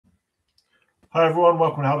Hi everyone,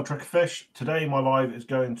 welcome to How to Trick a Fish. Today my live is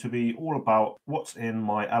going to be all about what's in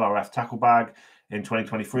my LRF tackle bag in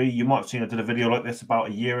 2023. You might have seen I did a video like this about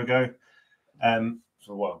a year ago.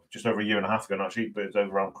 Just over a year and a half ago actually, but it's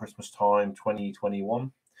over around Christmas time 2021.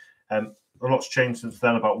 A lot's changed since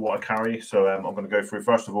then about what I carry. So I'm going to go through,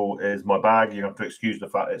 first of all, is my bag. You have to excuse the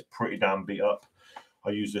fact it's pretty damn beat up. I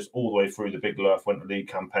used this all the way through the big Lrf Winter League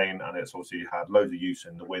campaign, and it's obviously had loads of use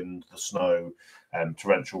in the wind, the snow, and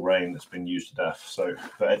torrential rain that's been used to death. So,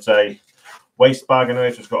 but it's a waist bag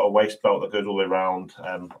anyway, so it's got a waist belt that goes all the way around.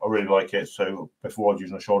 I really like it. So before I was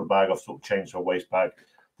using a shoulder bag, I've sort of changed to a waist bag.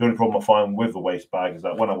 The only problem I find with the waist bag is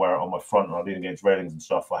that when I wear it on my front and I lean against railings and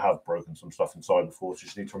stuff, I have broken some stuff inside before. So you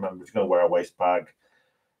just need to remember, if you're going to wear a waist bag,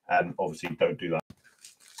 obviously don't do that.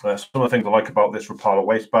 Some of the things I like about this Rapala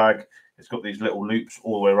waist bag, it's got these little loops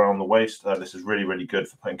all the way around the waist. This is really, really good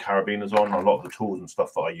for putting carabiners on. A lot of the tools and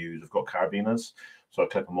stuff that I use have got carabiners. So I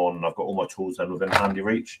clip them on and I've got all my tools then within handy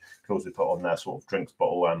reach. You can also put on their sort of drinks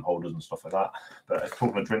bottle holders and stuff like that. But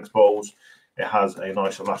talking of drinks bottles, it has a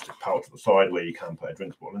nice elastic pouch at the side where you can put a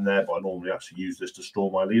drinks bottle in there, but I normally actually use this to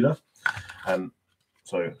store my leader.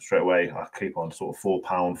 So straight away, I keep on sort of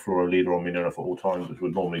 4-pound fluoro leader on me near enough at all times, which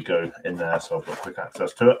would normally go in there, so I've got quick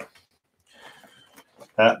access to it.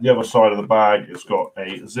 The other side of the bag, it's got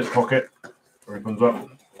a zip pocket, opens up.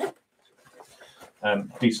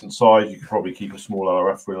 Decent size. You could probably keep a small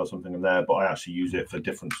LRF reel or something in there, but I actually use it for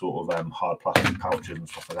different sort of hard plastic pouches and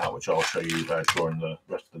stuff like that, which I'll show you during the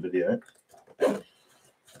rest of the video.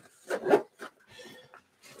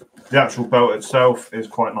 The actual belt itself is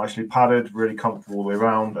quite nicely padded, really comfortable all the way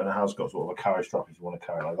around, and it has got sort of a carry strap if you want to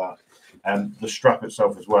carry it like that. And the strap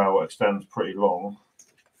itself as well extends pretty long.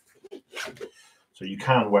 So you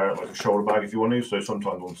can wear it like a shoulder bag if you want to. So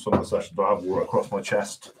sometimes on some of the sessions I have wore it across my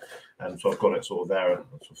chest, and so I've got it sort of there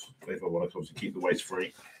if I want to obviously keep the waist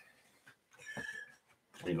free.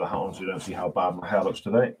 Leave the hat on so you don't see how bad my hair looks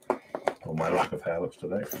today, or my lack of hair looks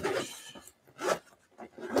today.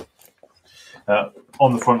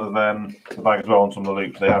 On the front of the bag as well, on some of the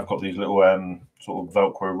loops, they have got these little sort of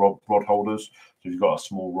Velcro rod holders. So if you've got a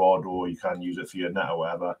small rod, or you can use it for your net or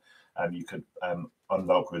whatever, and you could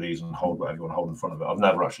unvelcro these and hold whatever you want to hold in front of it. I've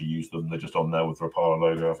never actually used them. They're just on there with the Rapala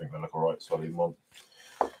logo. I think they look all right, so I leave them on.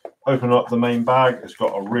 Open up the main bag. It's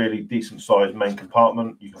got a really decent sized main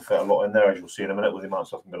compartment. You can fit a lot in there, as you'll see in a minute, with the amount of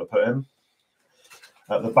stuff I'm going to put in.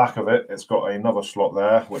 At the back of it, it's got another slot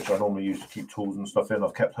there, which I normally use to keep tools and stuff in.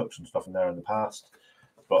 I've kept hooks and stuff in there in the past,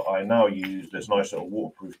 but I now use this nice little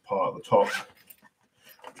waterproof part at the top,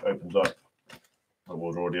 which opens up. It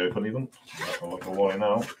was already open even. I'm like a wire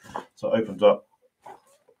now. So it opens up,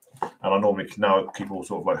 and I normally now keep all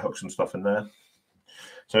sort of like hooks and stuff in there.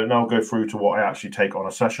 So now I'll go through to what I actually take on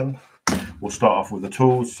a session. We'll start off with the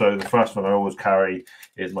tools. So the first one I always carry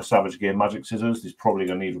is my Savage Gear magic scissors. These probably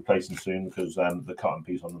going to need replacing soon because the cutting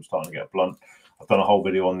piece on them is starting to get blunt. I've done a whole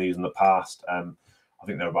video on these in the past. I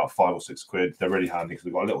think they're about £5 or £6. They're really handy because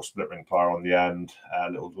they've got a little split ring plier on the end, a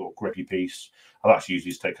little grippy piece. I've actually used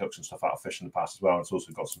these to take hooks and stuff out of fish in the past as well. And it's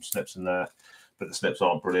also got some snips in there, but the snips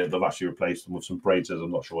aren't brilliant. I've actually replaced them with some braids.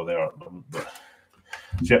 I'm not sure what they are at the moment, but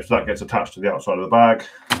so that gets attached to the outside of the bag.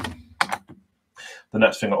 The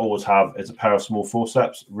next thing I always have is a pair of small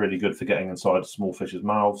forceps, really good for getting inside small fish's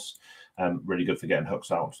mouths, and really good for getting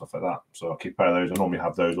hooks out and stuff like that. So I'll keep a pair of those. I normally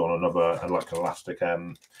have those on another like an elastic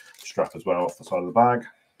strap as well off the side of the bag.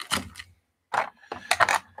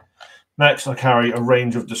 Next, I carry a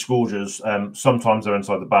range of disgorgers. Sometimes they're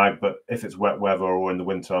inside the bag, but if it's wet weather or in the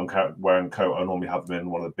winter, I'm wearing a coat, I normally have them in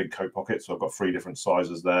one of the big coat pockets. So I've got 3 different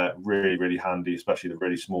sizes there. Really, really handy, especially the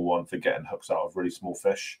really small one for getting hooks out of really small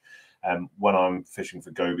fish. When I'm fishing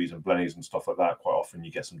for gobies and blennies and stuff like that, quite often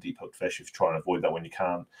you get some deep hooked fish if you try and avoid that when you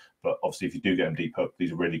can. But obviously, if you do get them deep hooked,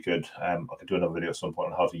 these are really good. I could do another video at some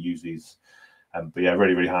point on how to use these. But yeah,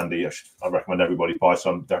 really, really handy. I recommend everybody buy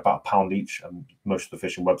some. They're about £1 each, and most of the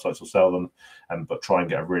fishing websites will sell them. But try and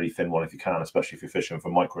get a really thin one if you can, especially if you're fishing for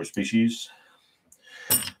micro species.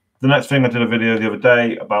 The next thing, I did a video the other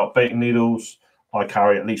day about baiting needles. I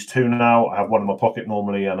carry at least 2 now. I have one in my pocket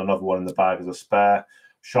normally and another one in the bag as a spare.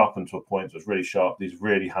 Sharpened to a point, so it's really sharp. These are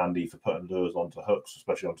really handy for putting lures onto hooks,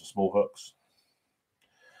 especially onto small hooks.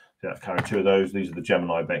 Yeah, I carry 2 of those. These are the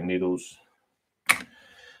Gemini baiting needles.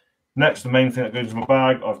 Next, the main thing that goes in my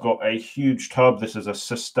bag, I've got a huge tub. This is a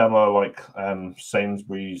Systema, like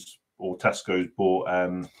Sainsbury's or Tesco's bought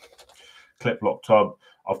clip lock tub.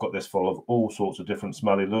 I've got this full of all sorts of different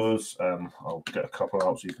smelly lures. I'll get a couple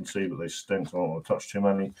out so you can see, but they stink, so I don't want to touch too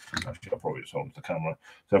many. Actually, I'll probably just hold them to the camera.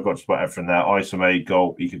 So I've got just about everything there. Isomate,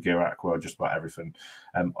 Gulp, Eco Gear Aqua, just about everything.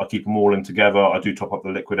 I keep them all in together. I do top up the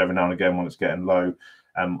liquid every now and again when it's getting low.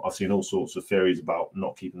 I've seen all sorts of theories about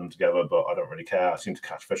not keeping them together, but I don't really care. I seem to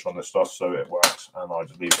catch fish on this stuff, so it works, and I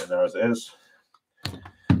just leave it in there as it is.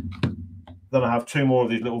 Then I have 2 more of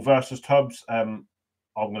these little Versus tubs. I'm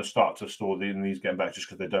going to start to store these getting back just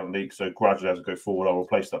because they don't leak. So gradually as I go forward, I'll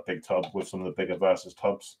replace that big tub with some of the bigger Versus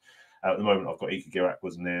tubs. At the moment, I've got Eco Gear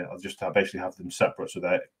Aquas in there. I'll just basically have them separate so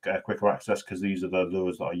they're quicker access, because these are the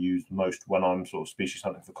lures that I use most when I'm sort of species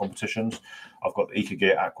hunting for competitions. I've got the Eco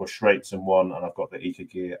Gear Aqua Straights in one, and I've got the Eco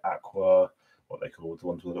Gear Aqua, what they call the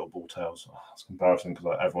ones with the little bull tails. Oh, it's embarrassing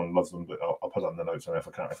because everyone loves them, but I'll put that in the notes if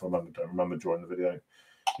I can't, if I don't remember during the video.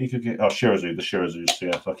 You could get Shirazu, the Shirazus. So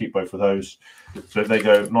yeah, so I keep both of those. So they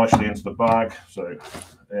go nicely into the bag. So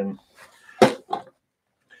in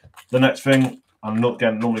the next thing,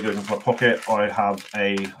 normally goes into my pocket. I have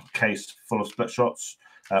a case full of split shots,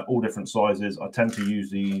 all different sizes. I tend to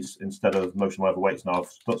use these instead of most of my other weights now.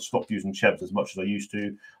 I've stopped using Chebs as much as I used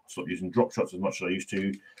to. I stopped using Dropshots as much as I used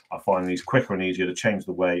to. I find these quicker and easier to change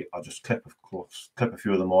the weight. I just clip a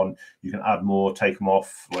few of them on. You can add more, take them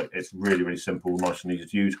off. Like, it's really, really simple, nice and easy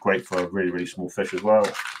to use. Great for really, really small fish as well.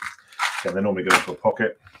 Yeah, they normally go into a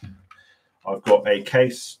pocket. I've got a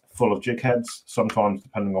case full of jig heads. Sometimes,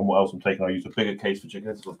 depending on what else I'm taking, I use a bigger case for jig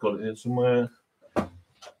heads. I've got it here somewhere.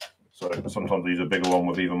 So sometimes I use a bigger one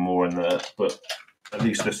with even more in there, but at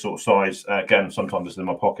least this sort of size. Again, sometimes it's in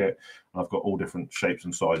my pocket. And I've got all different shapes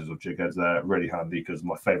and sizes of jig heads there. Really handy, because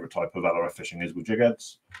my favourite type of LRF fishing is with jig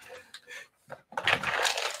heads.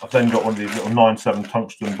 I've then got one of these little 9/7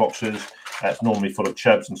 tungsten boxes. It's normally full of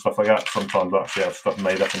Chebs and stuff like that. Sometimes I actually have stuff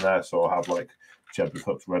made up in there, so I'll have like Chebs with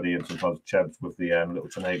hooks ready, and sometimes Chebs with the little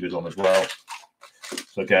tanagos on as well.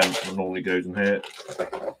 So again, it normally goes in here.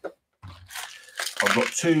 I've got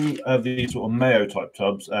 2 of these sort of Mayo type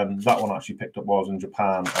tubs. That one I actually picked up while I was in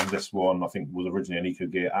Japan, and this one I think was originally an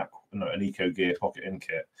Eco Gear pocket in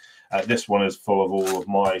kit. This one is full of all of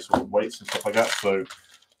my sort of weights and stuff like that. So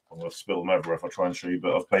I'm going to spill them everywhere if I try and show you,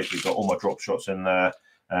 but I've basically got all my drop shots in there.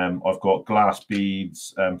 I've got glass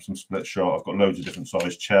beads, some split shot. I've got loads of different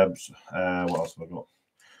size Chebs. What else have I got?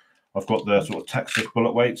 I've got the sort of Texas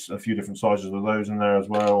bullet weights, a few different sizes of those in there as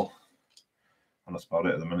well. And that's about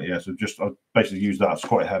it at the minute. Yeah, so I basically use that. It's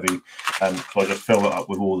quite heavy, so I just fill it up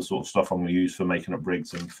with all the sort of stuff I'm going to use for making up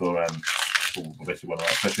rigs and for basically when I'm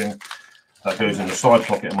out fishing. That goes in the side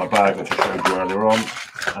pocket in my bag, which I showed you earlier on,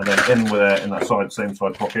 and then in that same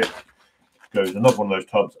side pocket goes another one of those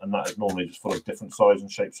tubs, and that is normally just full of different sizes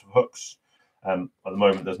and shapes of hooks. At the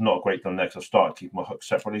moment, there's not a great deal next. I've started keeping my hooks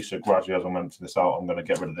separately, so gradually as I'm emptying this out, I'm going to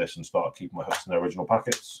get rid of this and start keeping my hooks in their original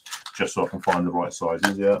packets, just so I can find the right size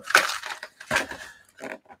easier.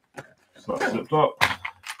 So that's zipped up.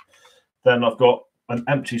 Then I've got an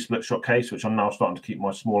empty split shot case, which I'm now starting to keep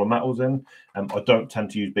my smaller metals in. I don't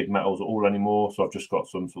tend to use big metals at all anymore, so I've just got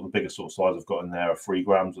some sort of the biggest sort of size I've got in there are 3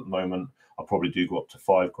 grams at the moment. I probably do go up to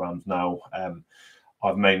 5 grams now.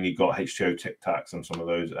 I've mainly got H2O Tic Tacs and some of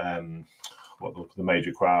those the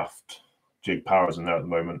major craft jig powers in there at the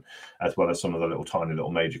moment, as well as some of the tiny little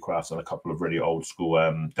major crafts and a couple of really old school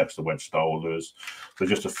Dexter wedge style lures. So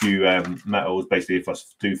just a few metals. Basically, if I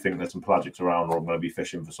do think there's some pelagics around, or I'm going to be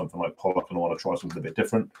fishing for something like pollock and I want to try something a bit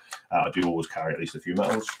different, I do always carry at least a few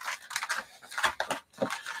metals.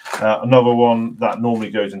 Another one that normally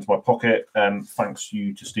goes into my pocket, thanks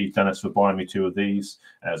you to Steve Dennis for buying me 2 of these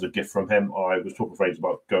as a gift from him. I was talking for ages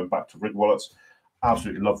about going back to rig wallets.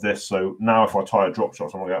 Absolutely love this. So now if I tie a drop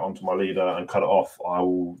shot, I'm going to get onto my leader and cut it off, I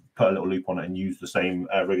will put a little loop on it and use the same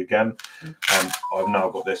rig again. I've now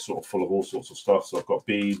got this sort of full of all sorts of stuff. So I've got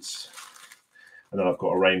beads, and then I've got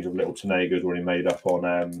a range of little tanagos already made up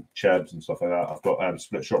on Chebs and stuff like that. I've got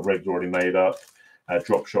split shot rigs already made up,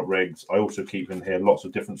 drop shot rigs. I also keep in here lots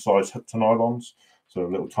of different size hook to nylons. So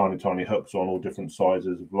little tiny hooks on all different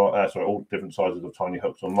sizes of all different sizes of tiny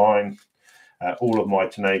hooks on mine. All of my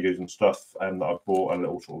tanagos and stuff, and I've bought a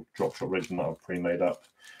little sort of drop shot rig that I've pre-made up.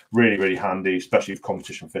 Really, really handy, especially for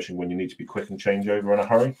competition fishing when you need to be quick and change over in a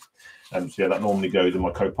hurry. So yeah, that normally goes in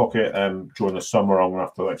my coat pocket. During the summer, I'm going to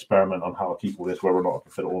have to experiment on how I keep all this, whether or not I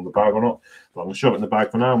can fit it all in the bag or not. But I'm going to shove it in the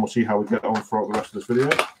bag for now, and we'll see how we get on throughout the rest of this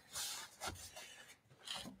video.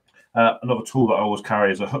 Another tool that I always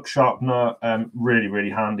carry is a hook sharpener. Really, really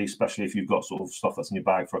handy, especially if you've got sort of stuff that's in your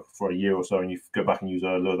bag for a year or so, and you go back and use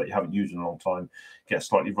a lure that you haven't used in a long time, get a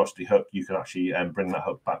slightly rusty hook. You can actually bring that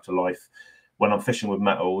hook back to life when I'm fishing with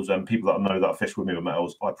metals, and people that know that I fish with me with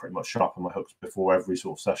metals, I pretty much sharpen my hooks before every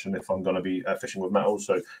sort of session if I'm going to be fishing with metals.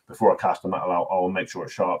 So before I cast a metal out, I'll make sure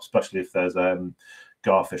it's sharp, especially if there's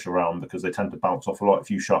garfish around, because they tend to bounce off a lot.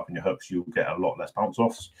 If you sharpen your hooks, you'll get a lot less bounce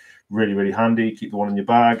offs. Really, really handy. Keep the one in your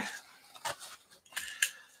bag.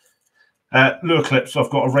 Lure clips. I've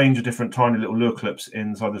got a range of different tiny little lure clips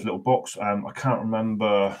inside this little box. I can't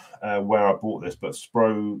remember where I bought this, but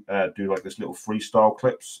Spro do like this little freestyle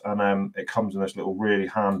clips, and it comes in this little really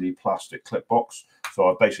handy plastic clip box. So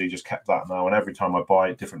I've basically just kept that now, and every time I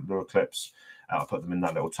buy different lure clips, I'll put them in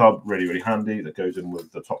that little tub. Really, really handy. That goes in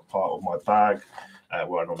with the top part of my bag,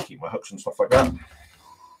 where I normally keep my hooks and stuff like that.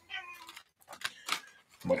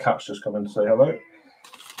 My cat's just come in to say hello.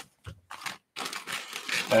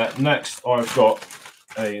 Next, I've got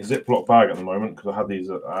a Ziploc bag at the moment, because I had these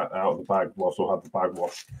out of the bag whilst I had the bag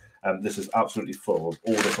washed. And this is absolutely full of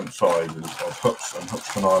all different sizes of hooks and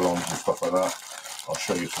hooks to nylons and stuff like that. I'll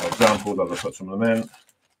show you some examples as I put some of them in.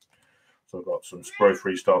 So I've got some Spro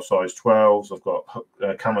Freestyle size 12s. I've got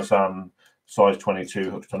Kamasan size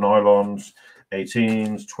 22 hooks to nylons,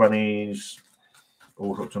 18s, 20s,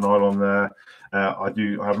 all hooked to nylon there. I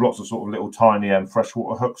have lots of sort of little tiny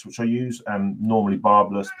freshwater hooks which I use, normally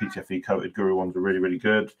barbless, PTFE coated Guru ones are really, really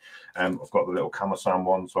good. I've got the little Kamasan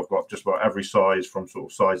ones, so I've got just about every size from sort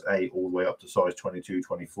of size 8 all the way up to size 22,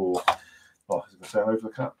 24. Oh, I was going to say hello to the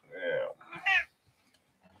cat. Yeah.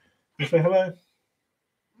 You say hello?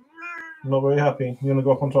 Not very happy. You want to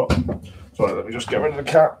go up on top? Sorry, let me just get rid of the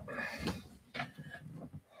cat.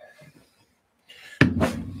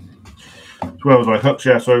 As well as my hooks,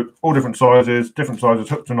 yeah, so all different sizes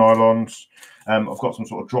hooked to nylons. I've got some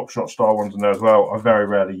sort of drop shot style ones in there as well. I very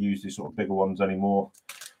rarely use these sort of bigger ones anymore.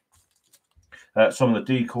 Some of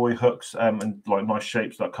the decoy hooks and like nice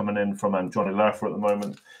shapes that are coming in from Johnny Lrf at the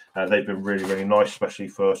moment. They've been really, really nice, especially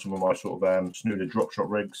for some of my sort of snooded drop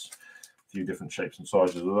shot rigs. A few different shapes and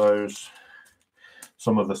sizes of those.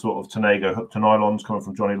 Some of the sort of Tanago hook to nylons coming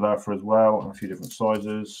from Johnny Lrf as well, and a few different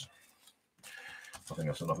sizes. I think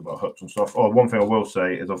that's enough about hooks and stuff. Oh, one thing I will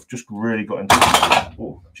say is I've just really got into,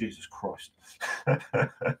 oh, Jesus Christ.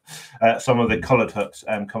 Some of the coloured hooks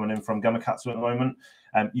coming in from Gamakatsu at the moment.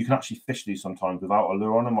 You can actually fish these sometimes without a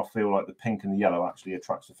lure on them. I feel like the pink and the yellow actually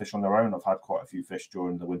attracts the fish on their own. I've had quite a few fish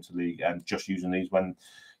during the Winter League and just using these when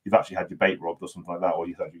you've actually had your bait robbed or something like that, or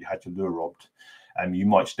you've actually had your lure robbed. You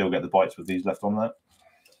might still get the bites with these left on there.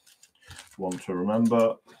 One to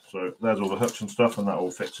remember. So there's all the hooks and stuff, and that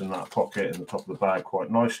all fits in that pocket in the top of the bag quite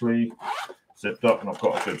nicely, zipped up, and I've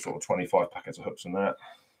got a good sort of 25 packets of hooks in there.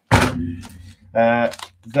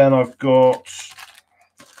 Then I've got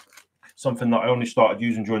something that I only started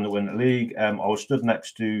using during the Winter League. I was stood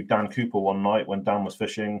next to Dan Cooper one night when Dan was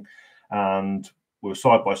fishing, and we were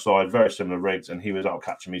side by side, very similar rigs, and he was out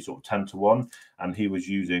catching me sort of 10 to 1, and he was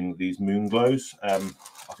using these moon glows.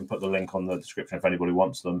 I can put the link on the description if anybody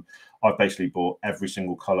wants them. I've basically bought every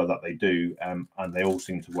single colour that they do, and they all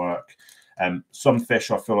seem to work. Some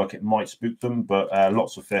fish I feel like it might spook them, but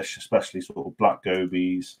lots of fish, especially sort of black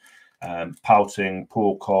gobies, pouting,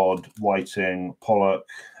 poor cod, whiting, pollock,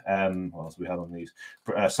 what else we had on these?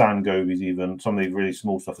 Sand gobies even, some of these really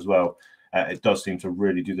small stuff as well. It does seem to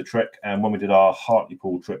really do the trick. And when we did our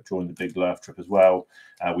Hartlepool trip during the big Lrf trip as well,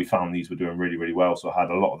 we found these were doing really, really well. So I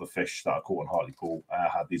had a lot of the fish that I caught on Hartlepool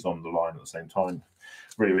had these on the line at the same time.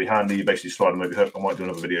 Really, really handy. You basically slide them over your hook. I might do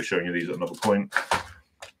another video showing you these at another point.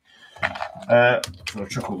 I'm going to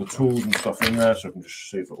chuck all the tools and stuff in there so I can just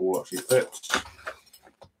see if it all actually fits.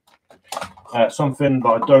 Something that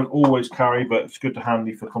I don't always carry, but it's good to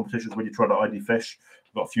handy for competitions when you try to ID fish.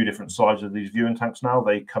 I've got a few different sizes of these viewing tanks now.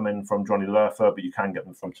 They come in from Johnny Lrf, but you can get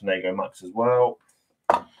them from Tanago Max as well.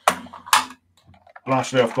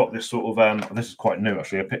 Lastly, I've got this sort of, this is quite new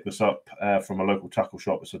actually. I picked this up from a local tackle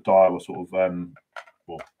shop. It's a dial of sort of,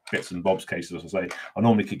 well, bits and bobs cases, as I say. I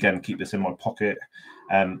normally, again, keep this in my pocket.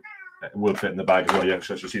 It will fit in the bag as well. You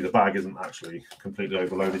see the bag isn't actually completely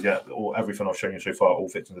overloaded yet. Everything I've shown you so far all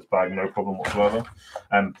fits in this bag, no problem whatsoever.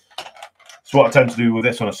 So what I tend to do with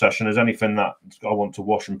this on a session is anything that I want to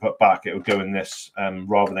wash and put back, it would go in this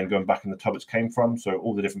rather than going back in the tub it came from. So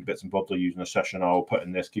all the different bits and bobs I use in a session, I'll put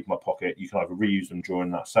in this, keep in my pocket. You can either reuse them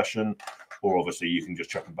during that session, or obviously you can just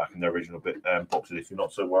chuck them back in their original boxes if you're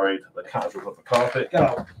not so worried. The cat will put the carpet. Get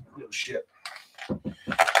out, little shit.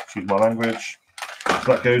 Excuse my language.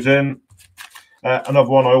 So that goes in. Another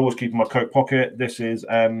one I always keep in my coat pocket. This is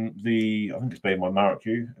I think it's made by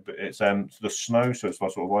Maracue, but it's the snow, so it's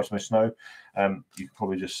like sort of ice mist snow. You can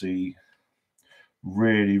probably just see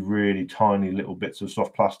really tiny little bits of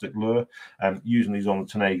soft plastic lure. Using these on the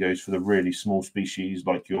tanagos for the really small species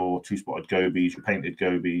like your two-spotted gobies, your painted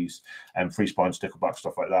gobies, and free-spine stickleback,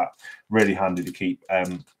 stuff like that. Really handy to keep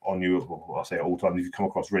on you. Well, I'll say at all times. If you come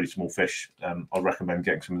across really small fish, I'd recommend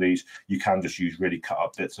getting some of these. You can just use really cut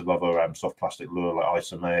up bits of other soft plastic lure like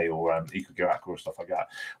Isomay or Eco or stuff like that.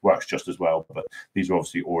 Works just as well, but these are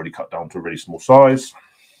obviously already cut down to a really small size.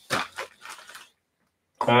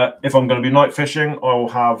 If I'm going to be night fishing, I will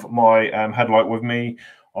have my headlight with me.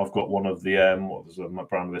 I've got one of the what was my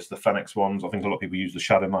brand list, the Fenix ones. I think a lot of people use the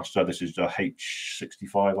Shadow Master. This is the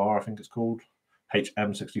H65R, I think it's called,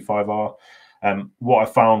 HM65R. What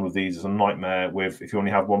I found with these is a nightmare with if you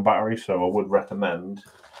only have one battery. So I would recommend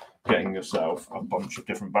getting yourself a bunch of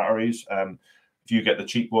different batteries. If you get the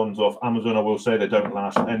cheap ones off Amazon, I will say they don't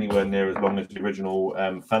last anywhere near as long as the original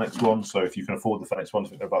Fenix ones. So if you can afford the Fenix ones, I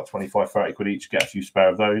think they're about 25, 30 quid each, get a few spare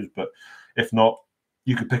of those. But if not,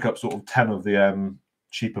 you could pick up sort of 10 of the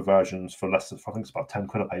cheaper versions for less than, I think it's about 10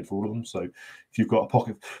 quid I paid for all of them. So if you've got a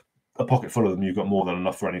pocket full of them, you've got more than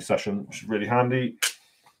enough for any session, which is really handy.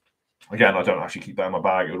 Again, I don't actually keep that in my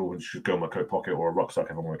bag. It would always just go in my coat pocket or a rucksack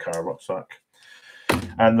if I'm going to carry a rucksack.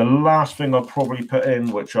 And the last thing I'll probably put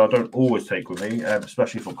in, which I don't always take with me,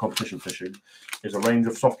 especially for competition fishing, is a range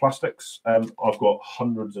of soft plastics. I've got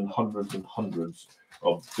hundreds and hundreds and hundreds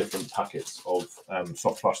of different packets of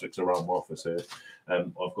soft plastics around my office here.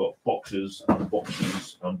 I've got boxes and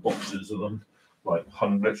boxes and boxes of them, like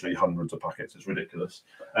literally hundreds of packets. It's ridiculous.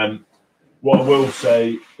 What I will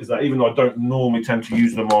say is that even though I don't normally tend to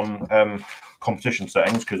use them on competition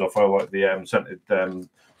settings, because I feel like the scented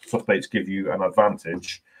soft baits give you an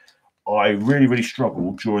advantage, I really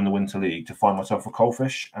struggled during the Winter League to find myself a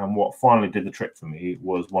coalfish. And what finally did the trick for me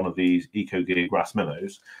was one of these Eco Gear grass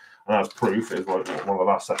minnows. And as proof, it's like one of the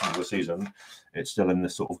last sessions of the season. It's still in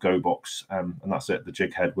this sort of go box, and that's it. The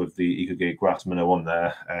jig head with the Eco Gear grass minnow on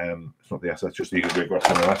there. It's not the S, it's just the Eco Gear grass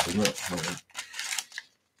minnow S, isn't it?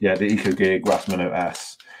 Yeah, the Eco Gear grass minnow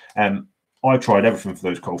S. I tried everything for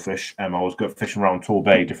those coalfish. I was fishing around Tor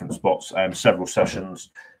Bay, different spots, several sessions.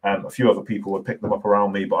 A few other people would pick them up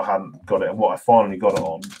around me, but I hadn't got it. And what I finally got it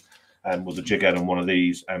on was a jig head and one of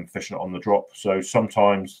these, and fishing it on the drop. So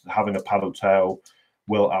sometimes having a paddle tail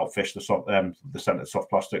will outfish the scented soft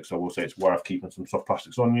plastics. So I will say it's worth keeping some soft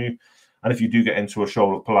plastics on you. And if you do get into a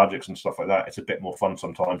shoal of pelagics and stuff like that, it's a bit more fun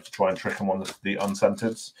sometimes to try and trick them on the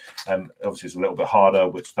unscented. Obviously, it's a little bit harder,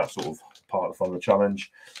 which that's sort of part of the fun of the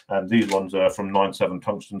challenge. And these ones are from 9.7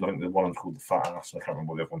 tungsten. I think the one called the Fat Ass. I can't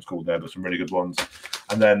remember what the other one's called there, but some really good ones.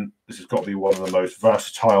 And then this has got to be one of the most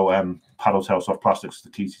versatile paddle tail soft plastics, the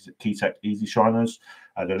Keytech Easy Shiners.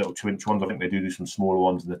 They're little 2-inch ones. I think they do some smaller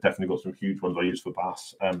ones, and they've definitely got some huge ones I use for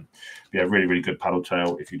bass. Yeah, really good paddle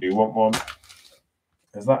tail if you do want one.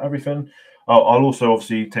 Is that everything? I'll also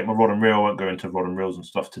obviously take my rod and reel. I won't go into rod and reels and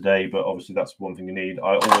stuff today, but obviously that's one thing you need.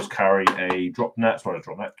 I always carry a drop net. Sorry, a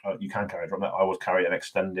drop net. You can carry a drop net. I always carry an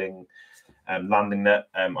extending landing net.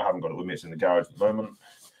 I haven't got it with me. It's in the garage at the moment.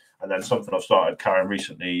 And then something I've started carrying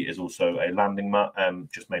recently is also a landing mat,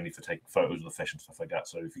 just mainly for taking photos of the fish and stuff like that.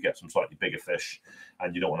 So if you get some slightly bigger fish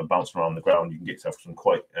and you don't want to bounce around the ground, you can get yourself some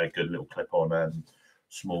quite good little clip-on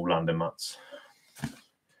small landing mats.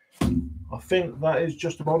 I think that is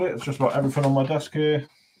just about it. It's just about everything on my desk here.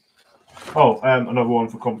 Oh, another one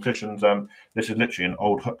for competitions. This is literally an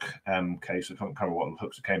old hook case. I can't remember what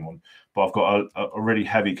hooks it came on, but I've got a really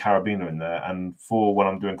heavy carabiner in there. And for when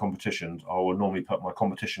I'm doing competitions, I will normally put my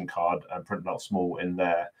competition card and print out small in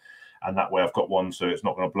there. And that way I've got one so it's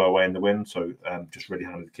not going to blow away in the wind. So just really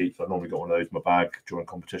handy to keep. So I normally got one of those in my bag during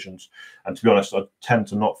competitions. And to be honest, I tend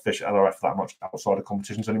to not fish LRF that much outside of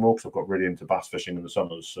competitions anymore because I've got really into bass fishing in the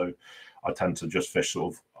summers. So I tend to just fish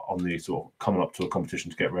sort of on the sort of coming up to a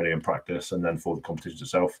competition to get ready and practice, and then for the competitions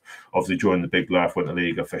itself. Obviously, during the big Lrf Winter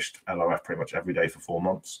League, I fished LRF pretty much every day for 4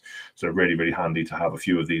 months. So really handy to have a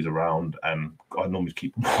few of these around. I normally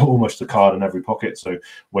keep almost a card in every pocket. So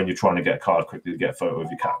when you're trying to get a card quickly to get a photo of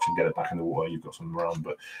your catch and get it back in the water, you've got something around.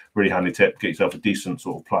 But really handy tip: get yourself a decent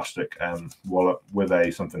sort of plastic wallet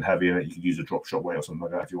with something heavy in it. You could use a Dropshot weight or something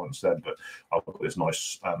like that if you want instead. But I've got this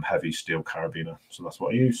nice heavy steel carabiner, so that's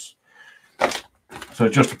what I use. So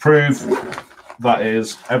just to prove that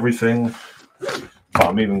is everything,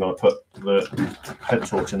 I'm even going to put the head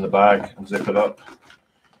torch in the bag and zip it up.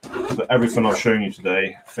 But everything I've shown you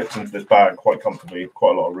today fits into this bag quite comfortably,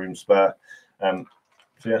 quite a lot of room spare. So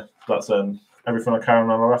yeah, that's everything I carry on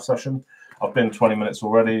an LRF session. I've been 20 minutes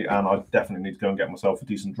already, and I definitely need to go and get myself a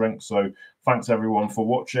decent drink. So thanks everyone for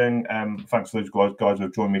watching. Thanks for those guys who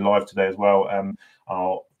have joined me live today as well.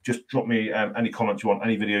 I'll just drop me any comments you want,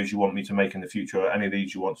 any videos you want me to make in the future, any of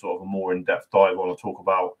these you want sort of a more in-depth dive on or talk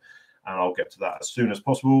about, and I'll get to that as soon as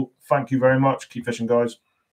possible. Thank you very much. Keep fishing, guys.